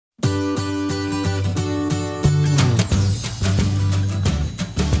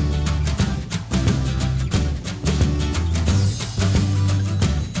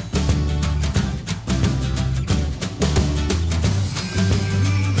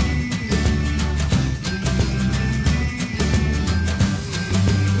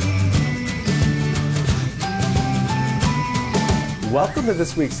Welcome to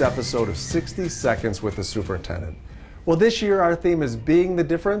this week's episode of 60 Seconds with the Superintendent. Well, this year our theme is being the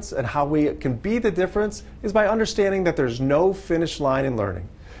difference, and how we can be the difference is by understanding that there's no finish line in learning.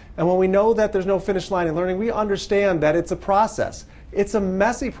 And when we know that there's no finish line in learning, we understand that it's a process. It's a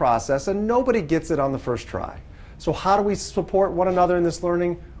messy process, and nobody gets it on the first try. So how do we support one another in this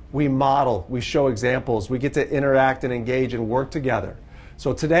learning? We model, we show examples, we get to interact and engage and work together.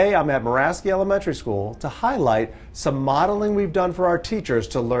 So today I'm at Muraski Elementary School to highlight some modeling we've done for our teachers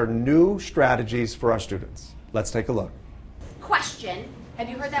to learn new strategies for our students. Let's take a look. Question. Have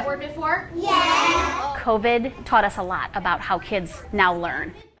you heard that word before? Yeah. COVID taught us a lot about how kids now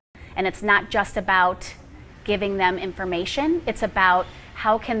learn. And it's not just about giving them information, it's about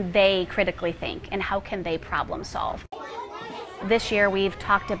how can they critically think and how can they problem solve. This year we've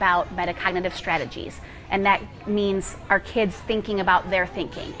talked about metacognitive strategies, and that means our kids thinking about their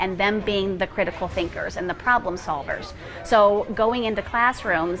thinking and them being the critical thinkers and the problem solvers. So going into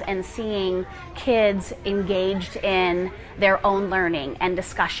classrooms and seeing kids engaged in their own learning and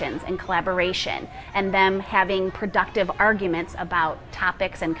discussions and collaboration, and them having productive arguments about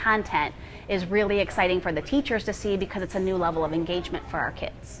topics and content is really exciting for the teachers to see, because it's a new level of engagement for our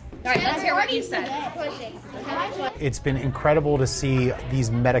kids. All right, let's hear what you said. It's been incredible to see these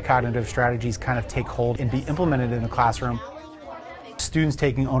metacognitive strategies kind of take hold and be implemented in the classroom. Students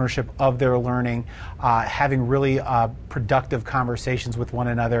taking ownership of their learning, having really productive conversations with one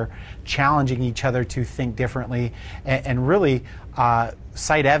another, challenging each other to think differently, and really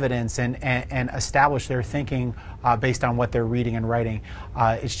cite evidence and establish their thinking based on what they're reading and writing.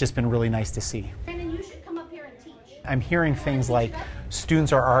 It's just been really nice to see. I'm hearing things like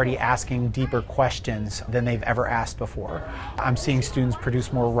students are already asking deeper questions than they've ever asked before. I'm seeing students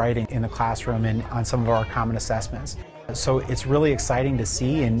produce more writing in the classroom and on some of our common assessments. So it's really exciting to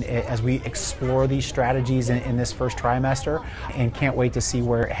see, and as we explore these strategies in this first trimester, and can't wait to see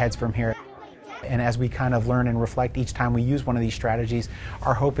where it heads from here. And as we kind of learn and reflect each time we use one of these strategies,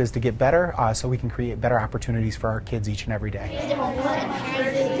 our hope is to get better so we can create better opportunities for our kids each and every day.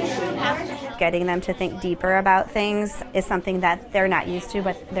 Getting them to think deeper about things is something that they're not used to,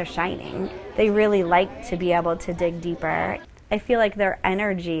 but they're shining. They really like to be able to dig deeper. I feel like their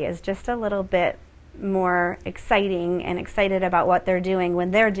energy is just a little bit more exciting and excited about what they're doing when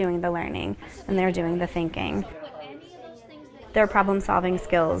they're doing the learning and they're doing the thinking. Their problem-solving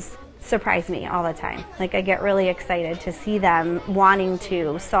skills surprise me all the time. Like, I get really excited to see them wanting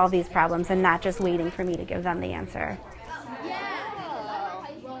to solve these problems and not just waiting for me to give them the answer.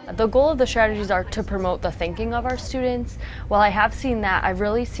 The goal of the strategies are to promote the thinking of our students. While I have seen that, I've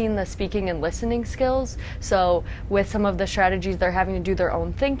really seen the speaking and listening skills. So with some of the strategies, they're having to do their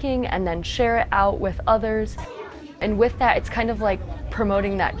own thinking and then share it out with others. And with that, it's kind of like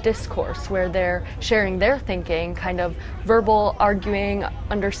promoting that discourse where they're sharing their thinking, kind of verbal arguing,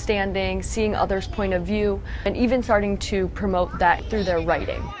 understanding, seeing others' point of view, and even starting to promote that through their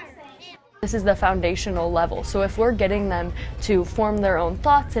writing. This is the foundational level, so if we're getting them to form their own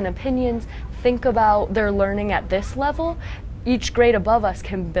thoughts and opinions, think about their learning at this level, each grade above us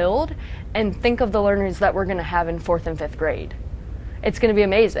can build and think of the learners that we're going to have in 4th and 5th grade. It's going to be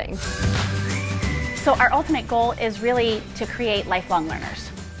amazing. So our ultimate goal is really to create lifelong learners.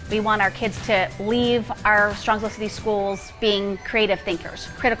 We want our kids to leave our Strongsville City schools being creative thinkers,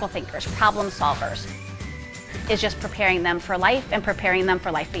 critical thinkers, problem solvers. Is just preparing them for life and preparing them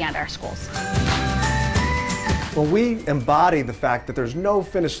for life beyond our schools. When we embody the fact that there's no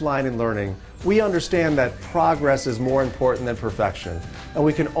finish line in learning, we understand that progress is more important than perfection. And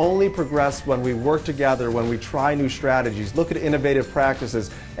we can only progress when we work together, when we try new strategies, look at innovative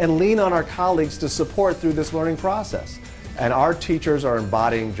practices, and lean on our colleagues to support through this learning process. And our teachers are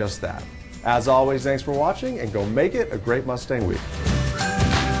embodying just that. As always, thanks for watching, and go make it a great Mustang week.